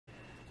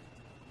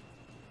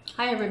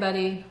Hi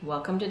everybody,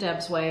 welcome to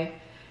Deb's Way,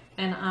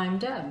 and I'm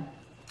Deb.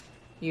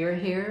 You're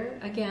here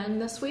again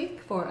this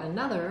week for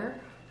another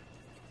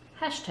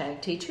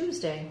hashtag Tea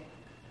Tuesday.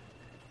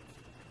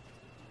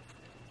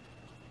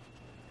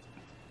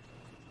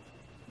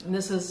 And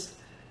this is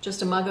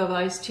just a mug of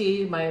iced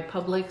tea, my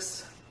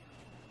Publix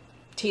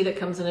tea that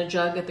comes in a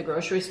jug at the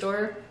grocery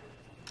store.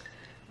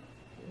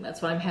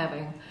 That's what I'm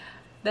having.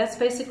 That's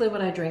basically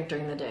what I drink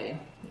during the day.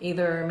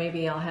 Either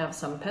maybe I'll have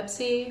some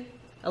Pepsi,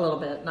 a little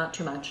bit, not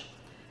too much,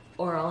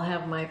 or I'll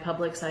have my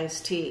Publix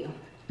iced tea.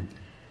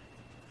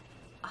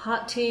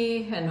 Hot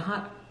tea and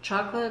hot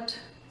chocolate,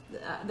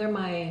 they're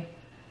my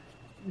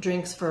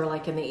drinks for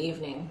like in the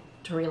evening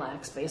to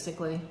relax,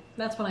 basically.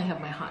 That's when I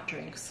have my hot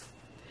drinks.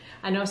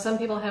 I know some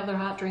people have their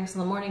hot drinks in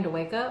the morning to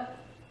wake up.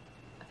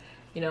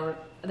 You know,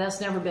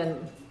 that's never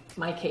been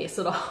my case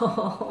at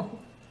all.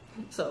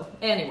 So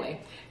anyway,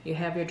 you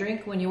have your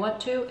drink when you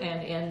want to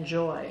and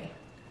enjoy.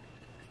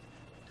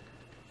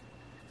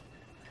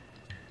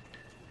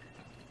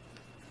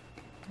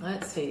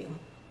 Let's see.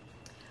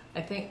 I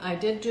think I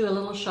did do a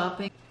little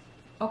shopping.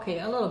 Okay,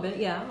 a little bit,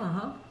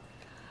 yeah,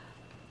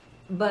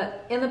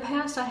 But in the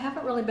past, I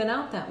haven't really been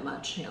out that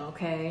much, you know,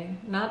 okay?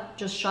 Not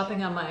just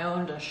shopping on my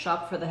own to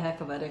shop for the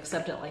heck of it,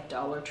 except at like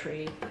Dollar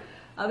Tree.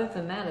 Other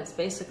than that, it's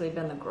basically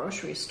been the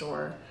grocery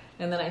store.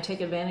 And then I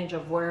take advantage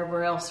of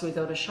wherever else we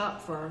go to shop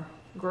for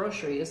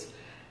groceries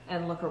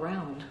and look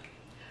around.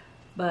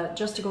 But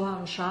just to go out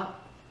and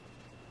shop,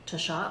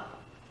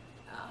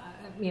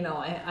 you know,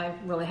 I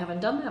really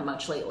haven't done that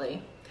much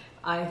lately.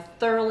 I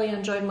thoroughly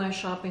enjoyed my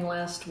shopping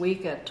last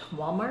week at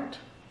Walmart.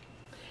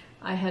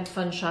 I had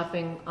fun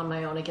shopping on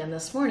my own again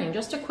this morning,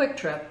 just a quick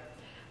trip.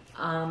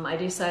 I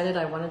decided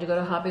I wanted to go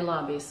to Hobby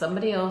Lobby.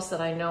 Somebody else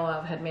that I know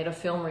of had made a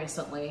film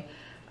recently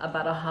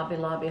about a Hobby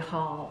Lobby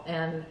haul,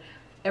 and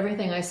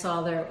everything I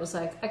saw there, it was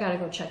like, I gotta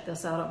go check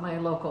this out at my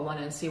local one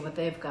and see what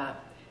they've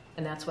got.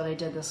 And that's what I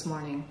did this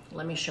morning.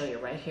 Let me show you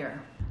right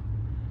here.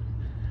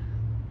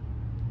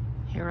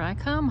 Here I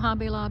come,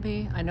 Hobby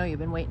Lobby. I know you've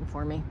been waiting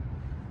for me.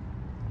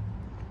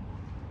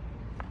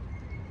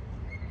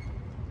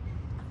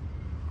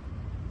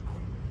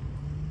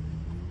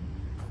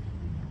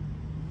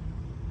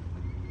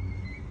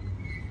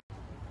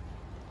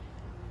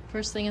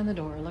 First thing in the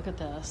door, look at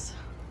this.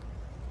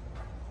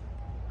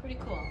 Pretty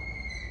cool.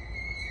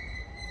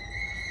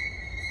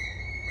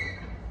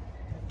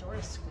 The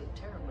doors squeak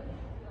terribly.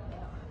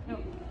 Yeah.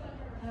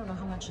 I don't know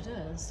how much it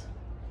is,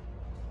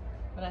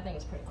 but I think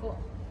it's pretty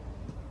cool.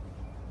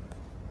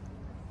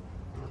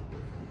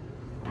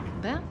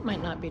 That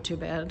might not be too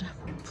bad.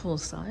 Full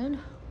side.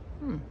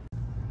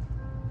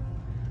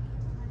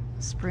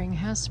 Spring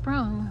has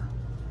sprung.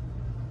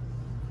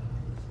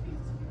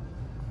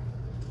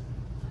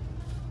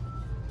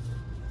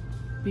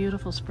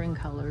 Beautiful spring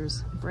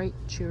colors, bright,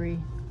 cheery.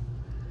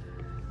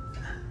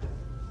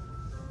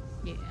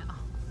 Yeah.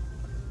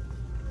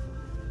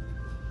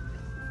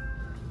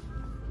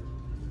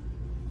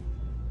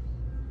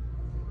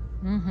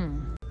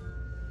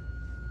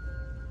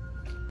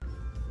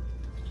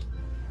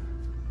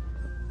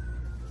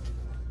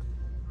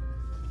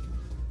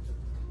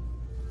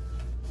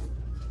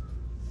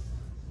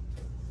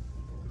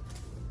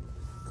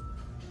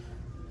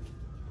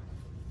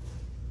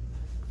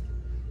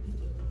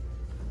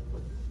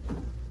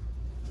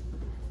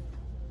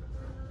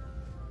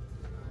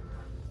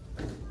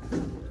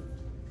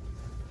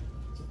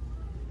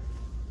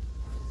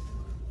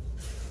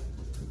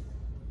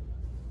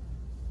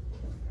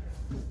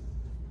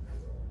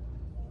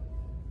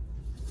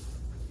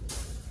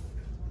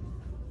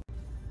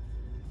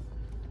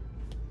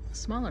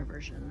 Smaller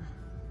version.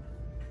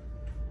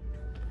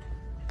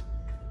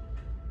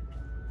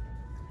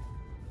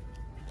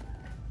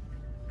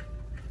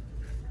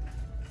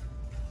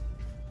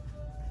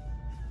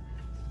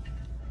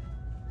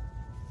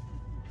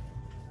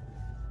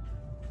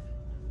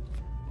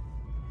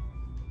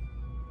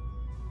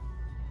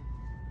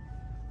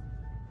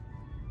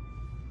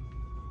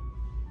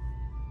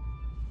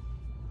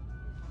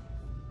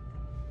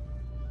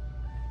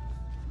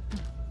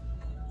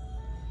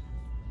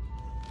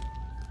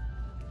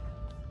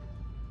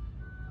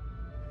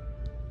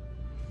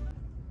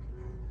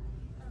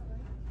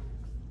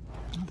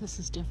 This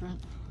is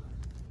different.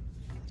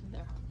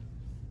 There.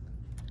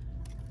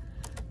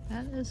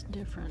 That is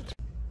different.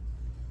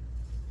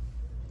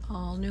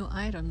 All new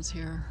items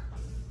here.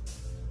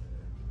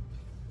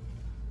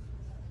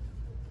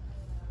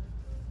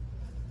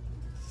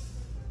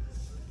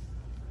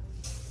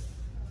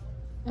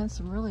 And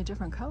some really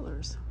different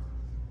colors.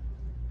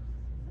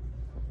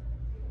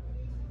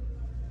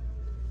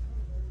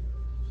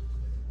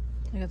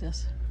 Look at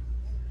this.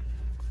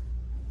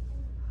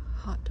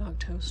 Hot dog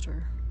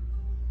toaster.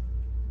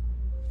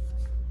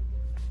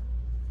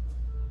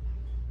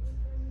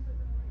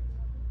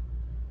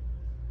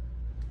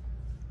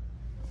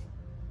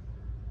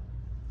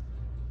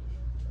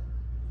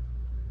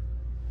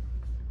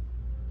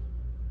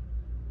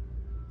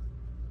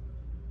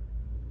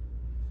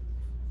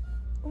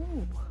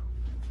 Ooh.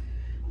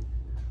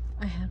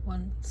 I had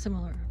one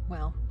similar,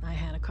 well, I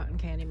had a cotton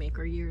candy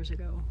maker years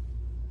ago.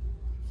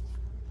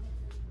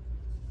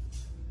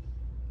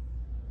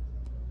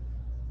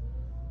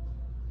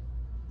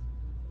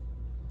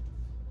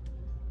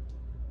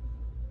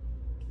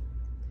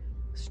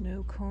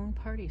 Snow cone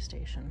party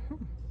station.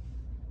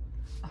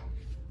 Oh,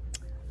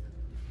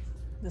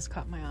 this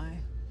caught my eye.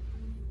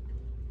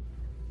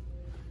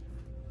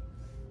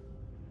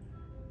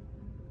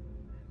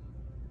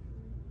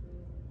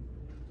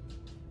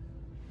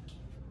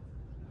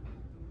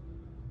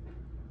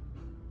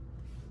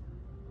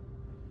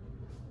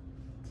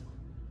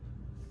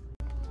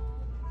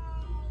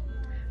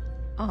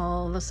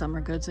 All the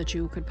summer goods that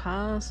you could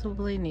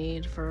possibly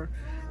need for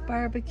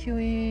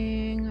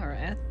barbecuing or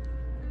at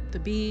the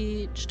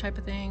beach type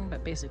of thing,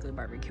 but basically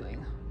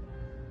barbecuing.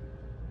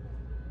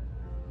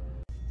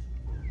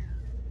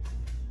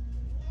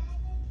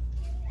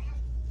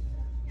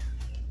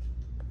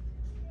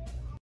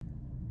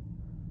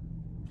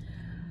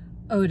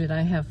 Oh, did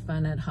I have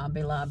fun at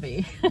Hobby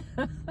Lobby?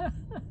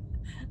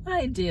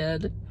 I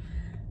did.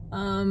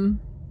 I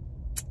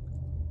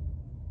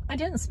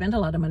didn't spend a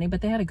lot of money,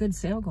 but they had a good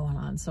sale going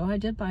on, so I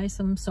did buy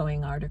some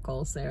sewing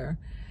articles there,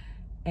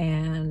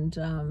 and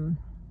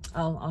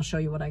I'll show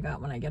you what I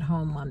got when I get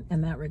home in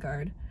that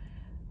regard.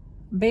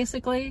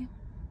 Basically,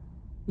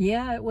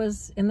 yeah, it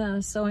was in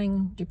the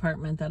sewing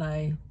department that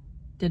I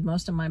did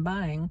most of my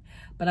buying,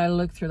 but I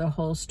looked through the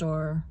whole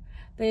store.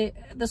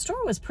 The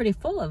store was pretty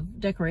full of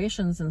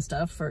decorations and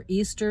stuff for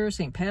Easter,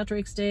 St.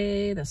 Patrick's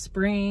Day, the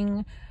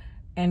spring,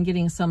 and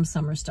getting some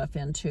summer stuff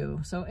in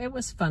too. So it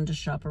was fun to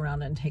shop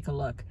around and take a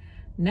look.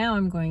 Now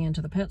I'm going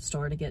into the pet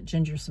store to get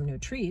Ginger some new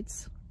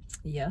treats.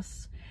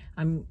 Yes,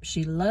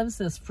 she loves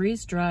this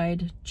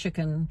freeze-dried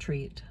chicken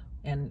treat,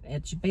 and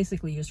it's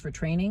basically used for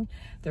training.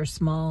 They're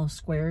small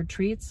squared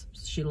treats.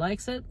 She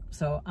likes it,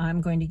 so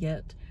I'm going to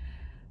get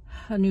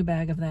a new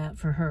bag of that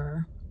for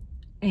her,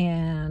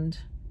 and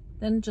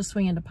then just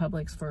swing into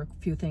Publix for a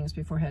few things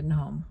before heading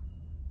home.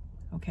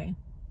 Okay.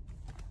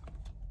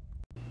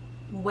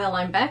 Well,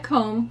 I'm back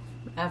home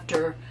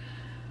after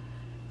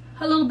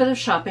a little bit of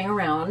shopping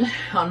around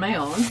on my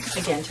own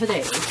again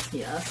today,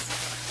 yes.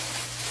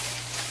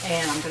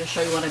 And I'm going to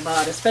show you what I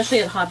bought, especially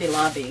at Hobby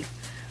Lobby.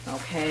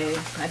 Okay,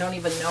 I don't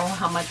even know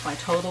how much my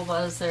total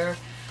was there.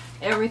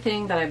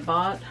 Everything that I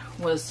bought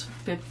was,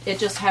 it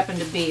just happened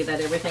to be that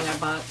everything I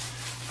bought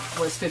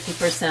was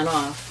 50%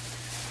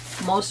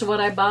 off. Most of what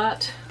I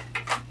bought,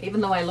 even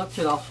though I looked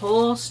through the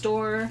whole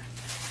store,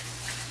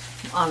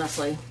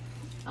 honestly,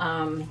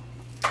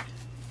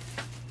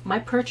 my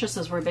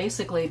purchases were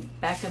basically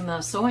back in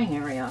the sewing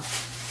area.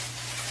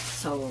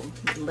 So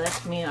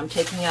I'm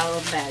taking out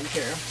a bag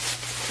here.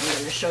 I'm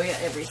going to show you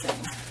everything.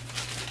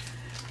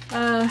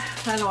 I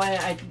don't know,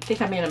 I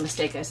think I made a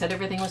mistake. I said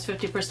everything was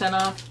 50%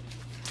 off.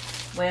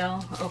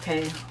 Well,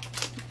 okay,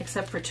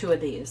 except for two of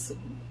these.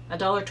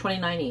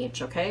 $1.29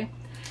 each, okay?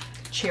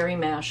 Cherry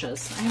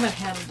mashes. I haven't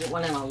had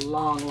one in a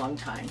long, long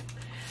time.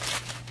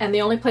 And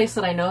the only place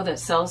that I know that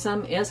sells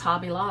them is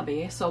Hobby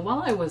Lobby. So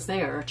while I was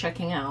there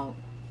checking out,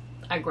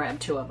 I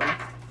grabbed two of them.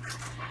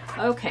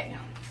 Okay.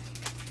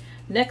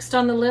 Next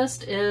on the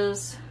list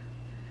is,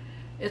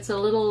 it's a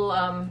little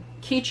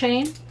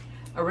keychain.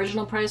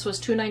 Original price was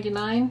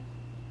 $2.99.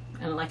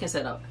 And like I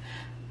said,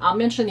 I'll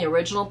mention the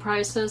original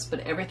prices,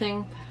 but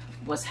everything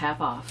was half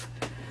off.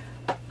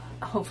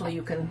 Hopefully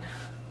you can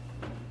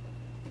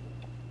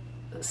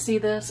see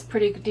this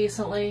pretty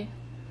decently.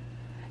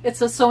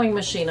 It's a sewing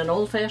machine, an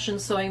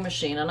old-fashioned sewing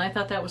machine, and I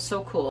thought that was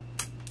so cool.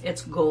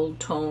 It's gold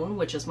tone,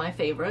 which is my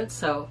favorite,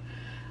 so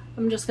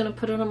I'm just going to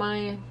put it on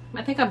my,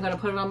 I think I'm going to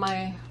put it on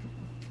my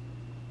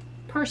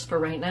purse for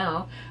right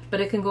now, but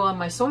it can go on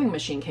my sewing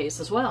machine case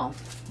as well.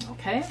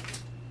 Okay.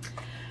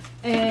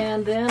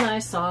 And then I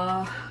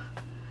saw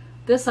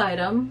this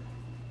item.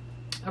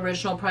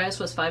 Original price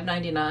was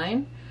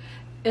 $5.99.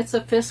 It's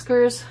a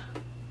Fisker's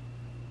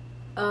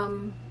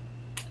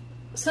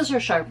scissor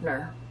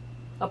sharpener,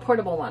 a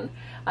portable one.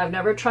 I've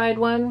never tried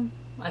one.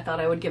 I thought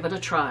I would give it a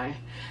try.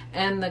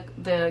 And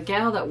the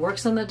gal that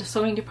works in the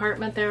sewing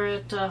department there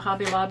at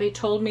Hobby Lobby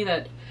told me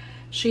that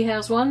she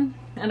has one,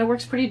 and it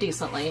works pretty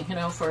decently, you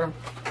know, for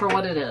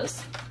what it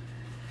is.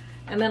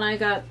 And then I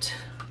got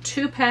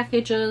two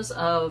packages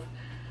of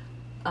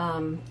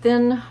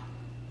thin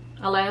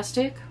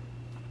elastic,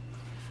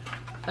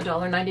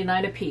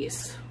 $1.99 a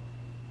piece.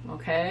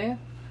 Okay.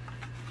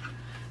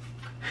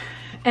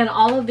 And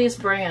all of these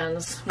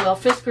brands, well,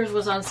 Fisker's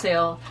was on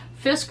sale.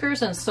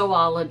 Fisker's and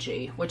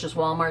Sewology, which is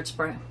Walmart's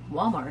brand.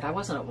 Walmart, I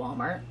wasn't at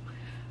Walmart.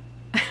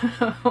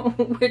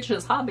 Which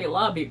is Hobby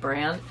Lobby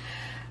brand,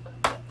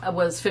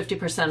 was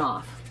 50%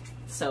 off.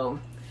 So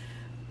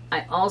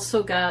I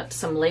also got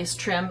some lace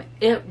trim.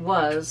 It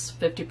was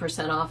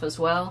 50% off as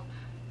well.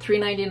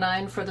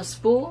 $3.99 for the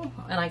spool,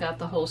 and I got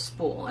the whole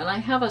spool. And I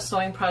have a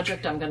sewing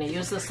project I'm going to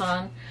use this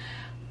on.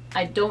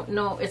 I don't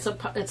know, it's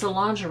a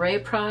lingerie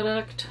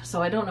product,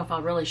 so I don't know if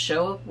I'll really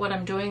show what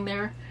I'm doing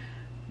there,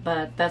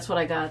 but that's what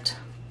I got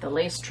the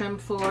lace trim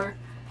for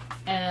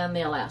and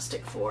the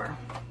elastic for.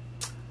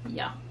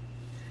 Yeah.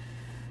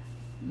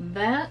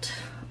 That,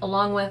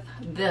 along with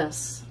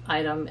this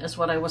item, is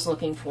what I was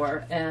looking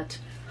for at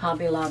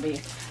Hobby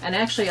Lobby. And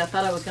actually I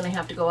thought I was going to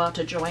have to go out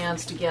to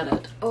Joann's to get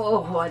it.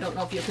 Oh, I don't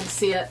know if you can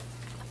see it.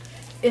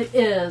 It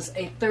is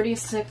a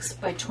 36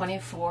 by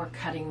 24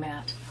 cutting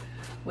mat.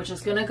 which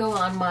is going to go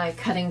on my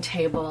cutting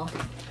table,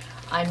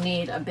 I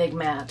need a big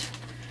mat.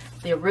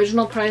 The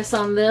original price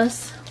on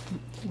this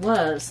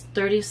was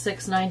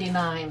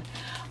 $36.99.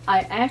 I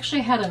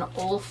actually had an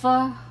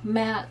Olfa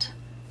mat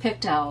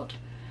picked out.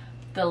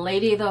 The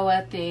lady, though,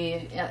 at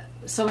the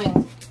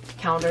sewing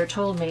counter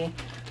told me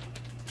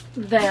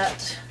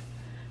that,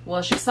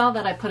 well, she saw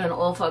that I put an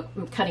Olfa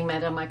cutting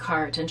mat in my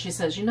cart, and she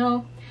says, you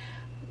know,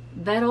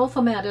 that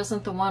Olfa mat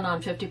isn't the one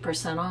on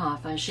 50%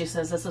 off. And she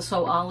says, it's a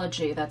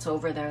Sewology that's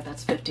over there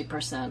that's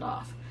 50%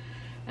 off.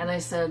 And I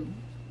said,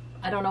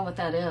 I don't know what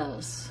that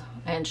is.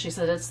 And she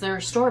said, it's their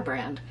store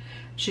brand.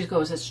 She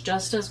goes, it's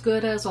just as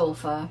good as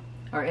Olfa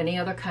or any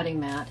other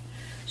cutting mat.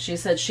 She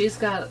said she's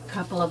got a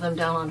couple of them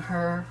down on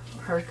her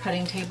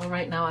cutting table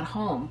right now at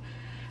home.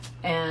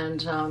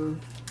 And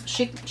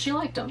she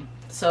liked them.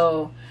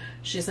 So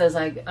she says,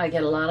 I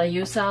get a lot of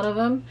use out of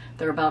them.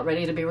 They're about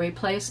ready to be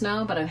replaced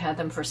now, but I've had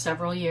them for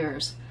several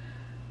years.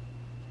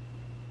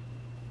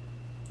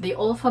 The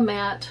Olfa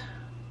mat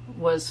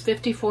was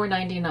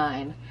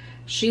 $54.99.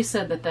 She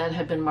said that that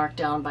had been marked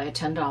down by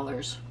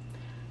 $10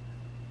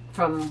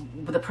 from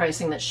the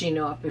pricing that she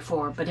knew of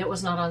before, but it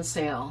was not on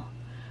sale.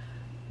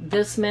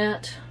 This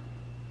mat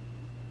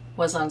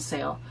was on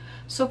sale.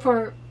 So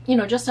for, you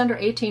know, just under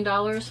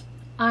 $18,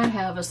 I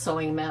have a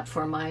sewing mat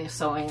for my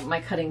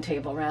cutting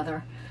table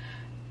rather.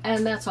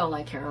 And that's all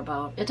I care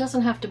about. It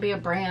doesn't have to be a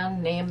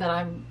brand name that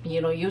I'm, you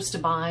know, used to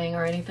buying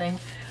or anything.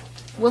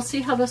 We'll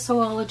see how the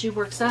Sewology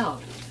works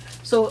out.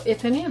 So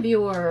if any of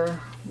you are,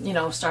 you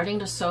know, starting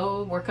to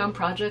sew, work on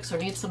projects, or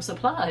need some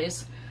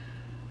supplies,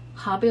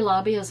 Hobby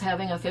Lobby is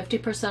having a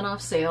 50%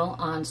 off sale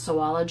on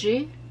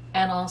Sewology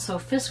and also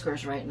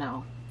Fiskars right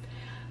now.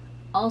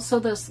 Also,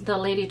 the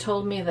lady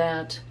told me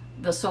that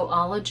the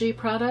Sewology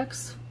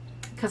products,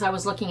 because I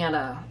was looking at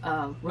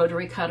a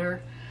rotary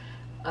cutter,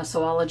 a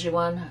Sewology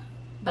one,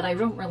 but I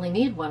don't really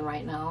need one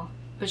right now.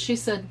 But she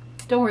said,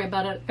 don't worry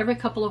about it. Every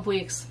couple of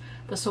weeks,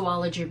 the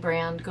Sewology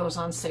brand goes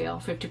on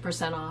sale,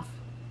 50% off.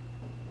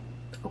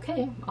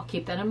 Okay, I'll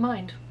keep that in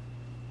mind.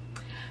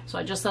 So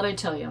I just thought I'd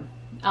tell you.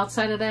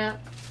 Outside of that,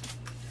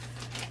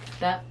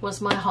 that was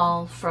my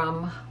haul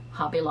from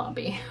Hobby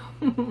Lobby.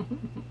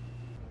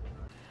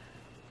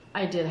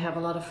 I did have a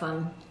lot of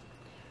fun.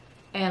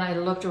 And I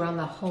looked around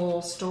the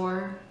whole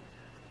store,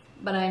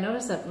 but I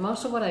noticed that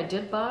most of what I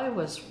did buy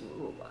was,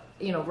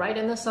 you know, right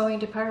in the sewing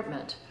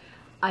department.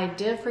 I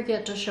did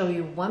forget to show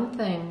you one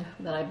thing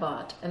that I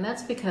bought, and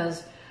that's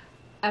because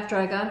after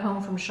I got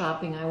home from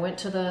shopping, I went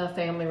to the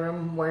family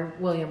room where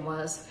William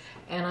was,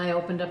 and I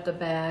opened up the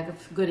bag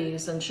of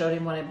goodies and showed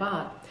him what I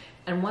bought.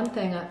 And one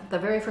thing, the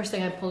very first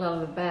thing I pulled out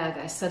of the bag,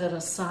 I set it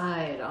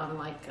aside on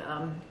like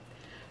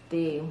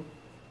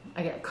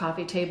I got a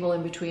coffee table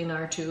in between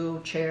our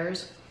two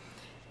chairs,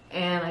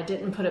 and I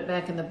didn't put it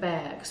back in the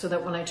bag, so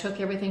that when I took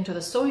everything to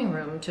the sewing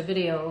room to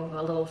video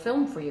a little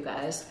film for you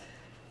guys,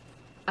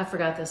 I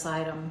forgot this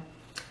item.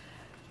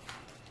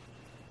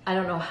 I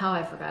don't know how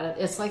I forgot it.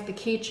 It's like the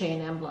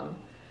keychain emblem,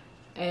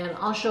 and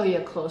I'll show you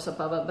a close-up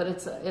of it, but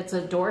it's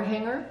a door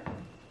hanger,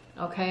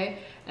 okay?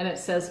 And it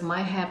says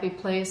My Happy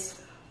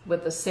Place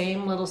with the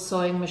same little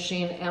sewing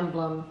machine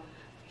emblem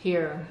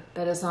here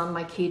that is on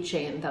my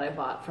keychain that I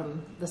bought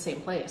from the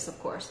same place, of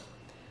course.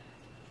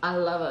 I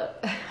love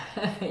it.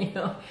 You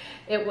know,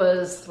 it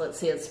was, let's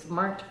see, it's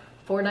marked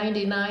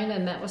 $4.99,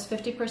 and that was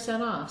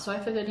 50% off. So I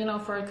figured, you know,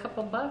 for a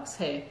couple bucks,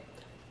 hey,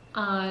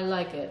 I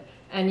like it.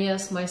 And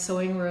yes, my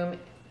sewing room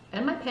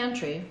and my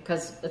pantry,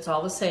 because it's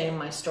all the same,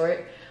 my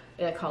storage,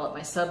 I call it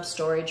my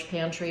sub-storage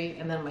pantry,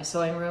 and then my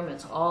sewing room,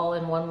 it's all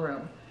in one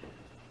room.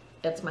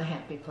 It's my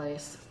happy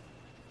place.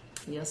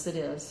 Yes, it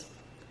is.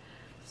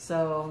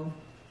 So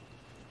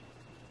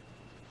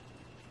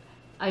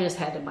I just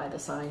had to buy the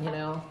sign, you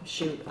know.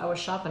 Shoot, I was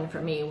shopping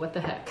for me. What the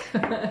heck?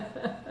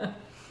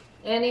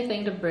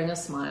 Anything to bring a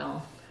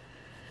smile.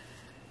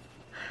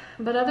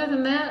 But other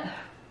than that,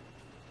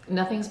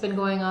 nothing's been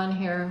going on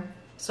here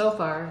so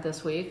far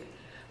this week.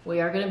 We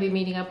are going to be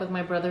meeting up with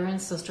my brother and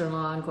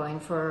sister-in-law and going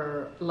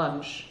for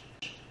lunch.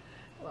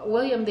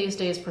 William these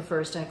days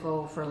prefers to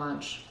go for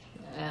lunch,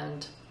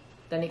 and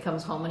then he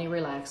comes home and he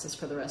relaxes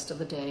for the rest of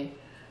the day.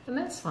 And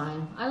that's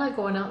fine. I like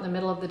going out in the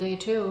middle of the day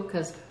too,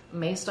 because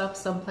may stop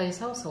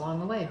someplace else along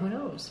the way, who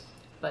knows?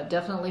 But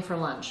definitely for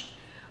lunch.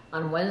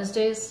 On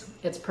Wednesdays,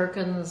 it's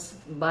Perkins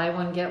buy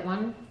one, get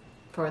one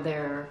for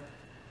their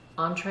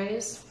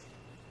entrees.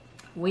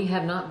 We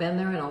have not been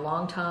there in a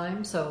long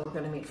time, so we're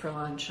going to meet for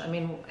lunch. I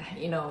mean,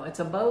 you know, it's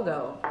a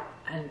BOGO,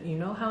 and you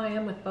know how I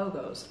am with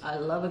BOGOs. I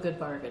love a good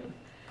bargain.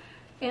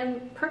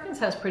 And Perkins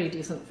has pretty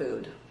decent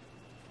food.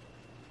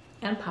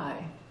 And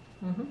pie.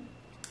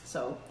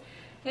 So,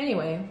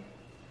 anyway,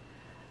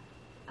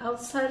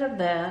 outside of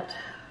that,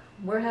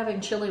 we're having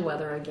chilly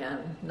weather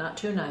again. Not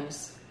too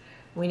nice.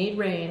 We need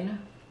rain.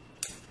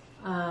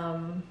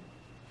 I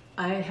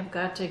have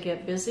got to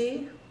get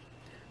busy.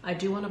 I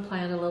do want to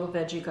plant a little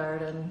veggie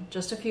garden,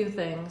 just a few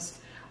things.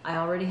 I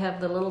already have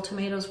the little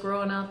tomatoes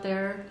growing out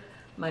there.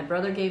 My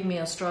brother gave me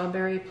a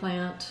strawberry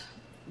plant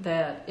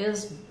that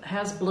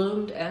has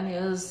bloomed and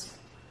is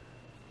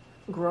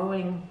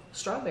growing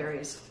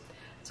strawberries.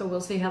 So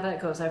we'll see how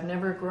that goes. I've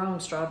never grown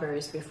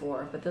strawberries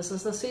before, but this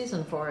is the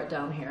season for it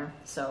down here.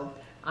 So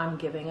I'm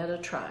giving it a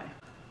try.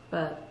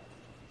 But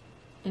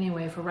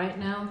anyway, for right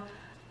now,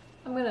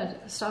 I'm gonna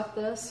stop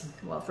this.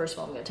 Well, first of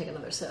all, I'm gonna take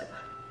another sip.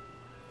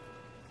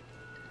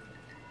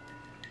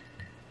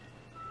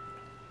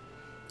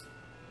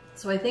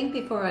 So I think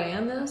before I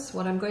end this,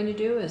 what I'm going to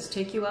do is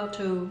take you out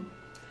to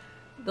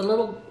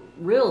the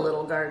real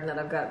little garden that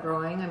I've got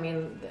growing. I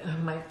mean,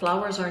 my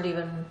flowers aren't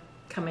even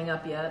coming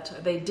up yet.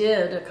 They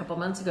did a couple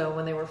months ago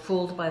when they were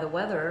fooled by the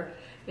weather.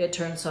 It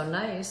turned so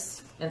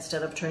nice.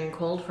 Instead of turning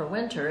cold for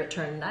winter, it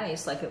turned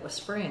nice like it was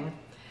spring.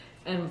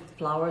 And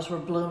flowers were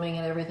blooming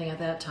and everything at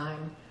that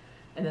time.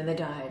 And then they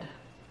died.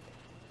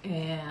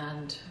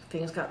 And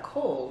things got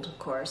cold, of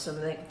course,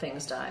 and then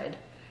things died.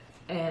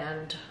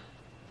 And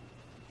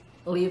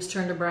leaves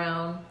turned to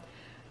brown.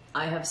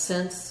 I have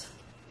since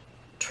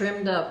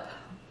trimmed up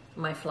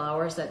my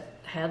flowers that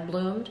had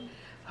bloomed,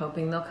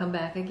 hoping they'll come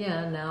back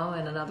again now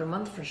in another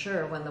month for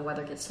sure when the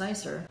weather gets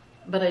nicer.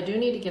 But I do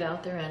need to get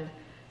out there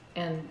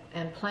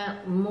and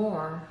plant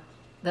more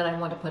that I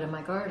want to put in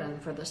my garden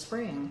for the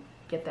spring.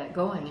 Get that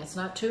going. It's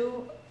not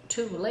too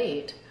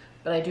late,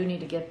 but I do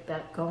need to get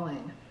that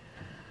going.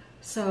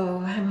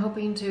 So I'm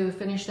hoping to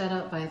finish that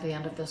up by the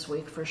end of this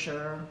week for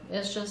sure.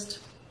 It's just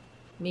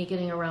me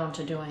getting around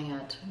to doing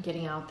it,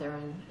 getting out there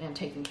and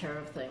taking care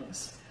of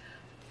things.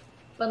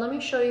 But let me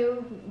show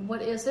you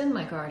what is in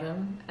my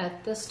garden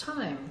at this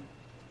time.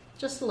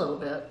 Just a little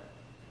bit.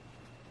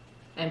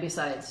 And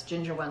besides,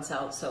 Ginger wants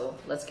out, so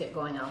let's get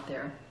going out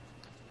there.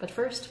 But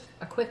first,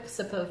 a quick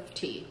sip of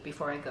tea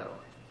before I go.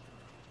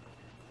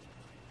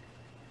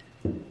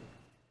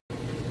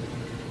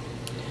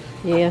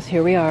 Yes,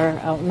 here we are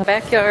out in the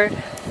backyard,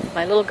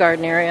 my little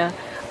garden area.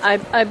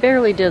 I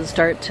barely did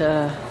start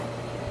to,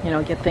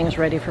 get things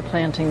ready for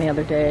planting the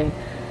other day.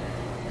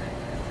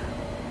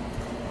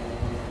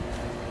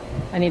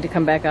 I need to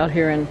come back out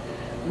here and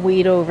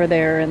weed over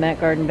there in that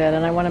garden bed,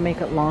 and I want to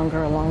make it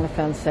longer along the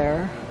fence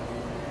there.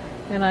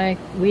 And I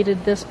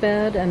weeded this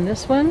bed and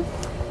this one,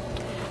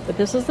 but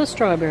this is the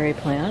strawberry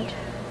plant.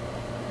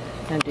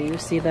 And do you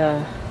see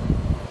the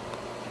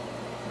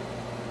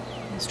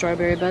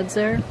strawberry buds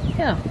there?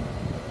 Yeah.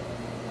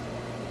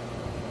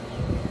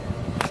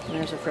 And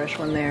there's a fresh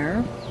one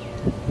there.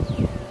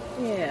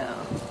 Yeah.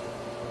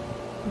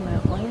 And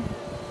that one.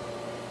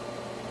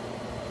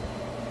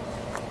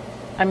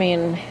 I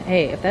mean,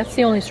 hey, if that's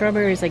the only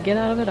strawberries I get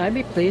out of it, I'd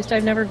be pleased.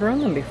 I've never grown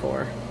them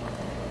before.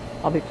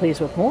 I'll be pleased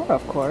with more,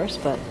 of course,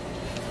 but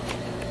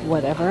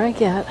whatever I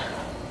get.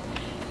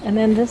 And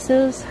then this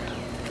is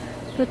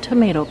the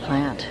tomato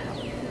plant.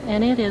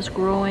 And it is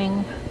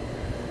growing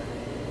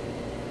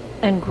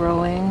and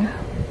growing.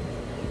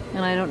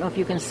 And I don't know if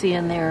you can see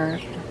in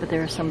there, but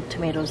there are some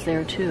tomatoes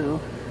there too.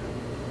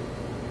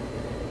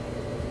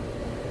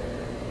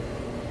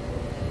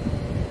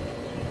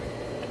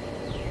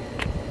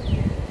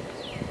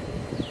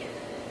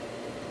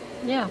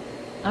 Yeah,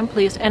 I'm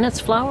pleased, and it's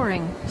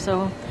flowering,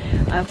 so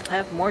I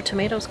have more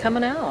tomatoes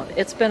coming out.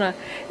 It's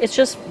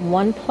just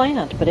one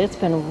plant, but it's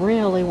been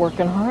really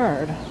working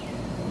hard.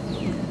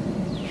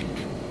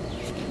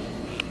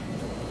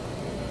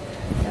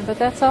 But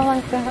that's all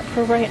I've got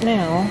for right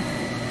now.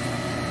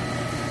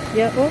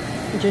 Yeah,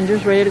 oh,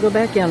 Ginger's ready to go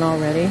back in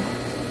already.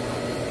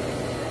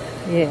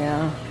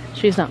 Yeah,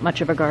 she's not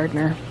much of a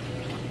gardener.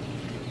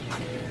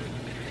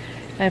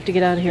 I have to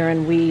get out here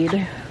and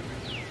weed.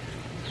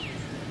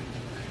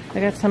 I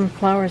got some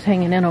flowers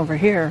hanging in over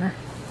here.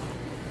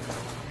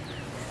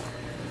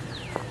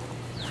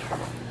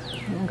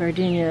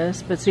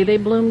 Gardenias, but see, they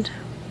bloomed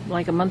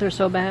like a month or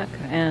so back,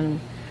 and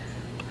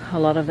a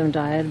lot of them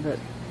died, but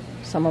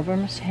some of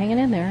them are hanging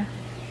in there.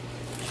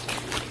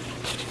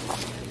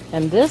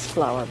 And this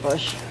flower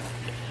bush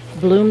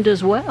bloomed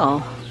as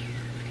well.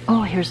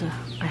 Oh,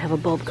 I have a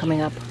bulb coming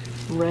up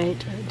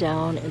right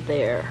down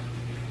there.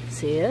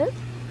 See it?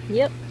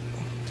 Yep.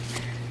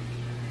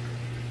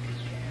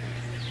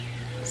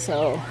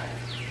 So,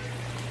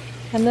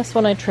 and this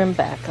one I trimmed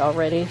back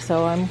already,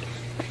 so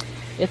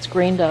it's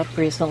greened up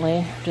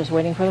recently, just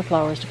waiting for the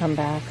flowers to come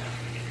back.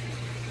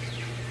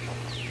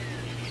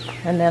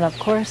 And then, of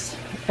course,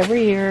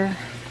 every year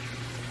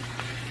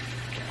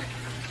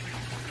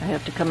I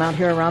have to come out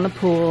here around the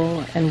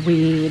pool and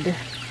weed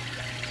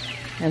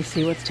and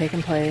see what's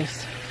taking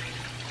place.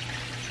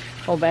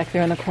 Oh, back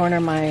there in the corner,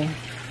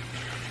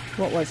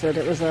 what was it?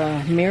 It was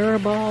a mirror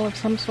ball of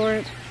some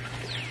sort.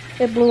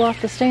 It blew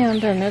off the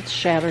stand and it's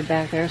shattered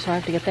back there, so I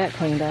have to get that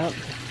cleaned up.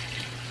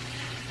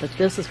 But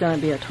this is going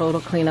to be a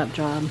total cleanup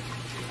job.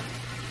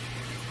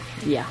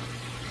 Yeah.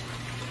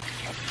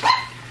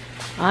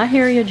 I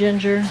hear you,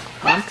 Ginger.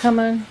 I'm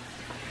coming.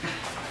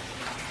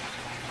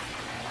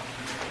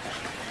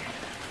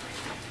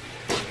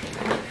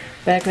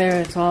 Back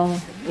there, it's all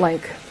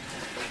like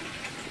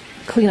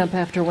cleanup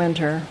after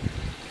winter.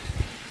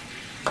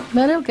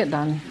 But it'll get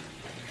done.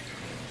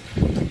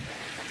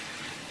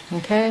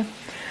 Okay?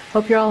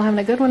 Hope you're all having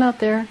a good one out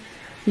there.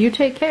 You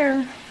take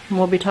care.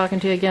 We'll be talking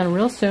to you again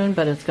real soon,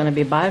 but it's going to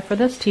be bye for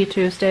this Tea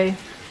Tuesday.